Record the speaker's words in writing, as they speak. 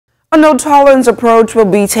A no-tolerance approach will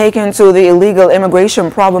be taken to the illegal immigration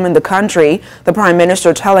problem in the country, the Prime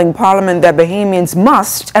Minister telling Parliament that Bahamians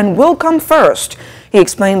must and will come first. He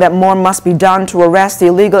explained that more must be done to arrest the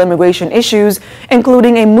illegal immigration issues,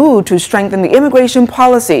 including a move to strengthen the immigration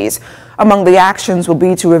policies. Among the actions will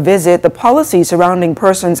be to revisit the policy surrounding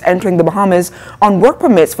persons entering the Bahamas on work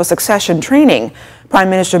permits for succession training. Prime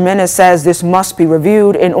Minister Menes says this must be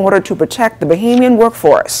reviewed in order to protect the Bahamian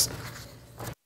workforce.